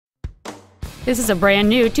This is a brand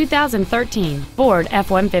new 2013 Ford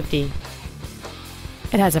F-150.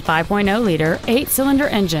 It has a 5.0-liter 8-cylinder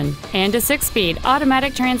engine and a 6-speed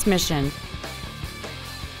automatic transmission.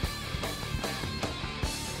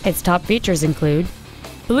 Its top features include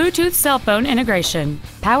Bluetooth cell phone integration,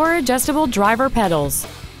 power adjustable driver pedals,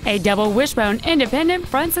 a double wishbone independent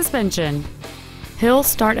front suspension, hill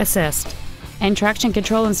start assist, and traction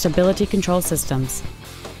control and stability control systems.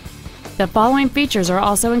 The following features are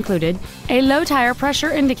also included: a low tire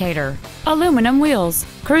pressure indicator, aluminum wheels,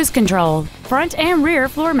 cruise control, front and rear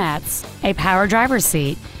floor mats, a power driver's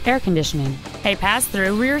seat, air conditioning, a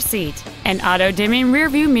pass-through rear seat, an auto-dimming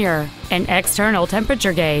rear-view mirror, an external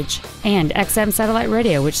temperature gauge, and XM satellite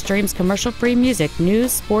radio which streams commercial-free music,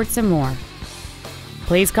 news, sports, and more.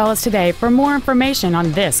 Please call us today for more information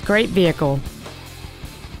on this great vehicle.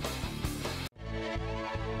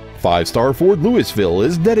 5-Star Ford Lewisville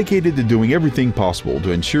is dedicated to doing everything possible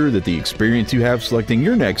to ensure that the experience you have selecting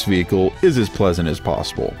your next vehicle is as pleasant as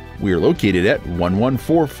possible. We are located at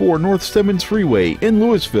 1144 North Stemmons Freeway in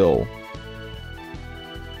Lewisville.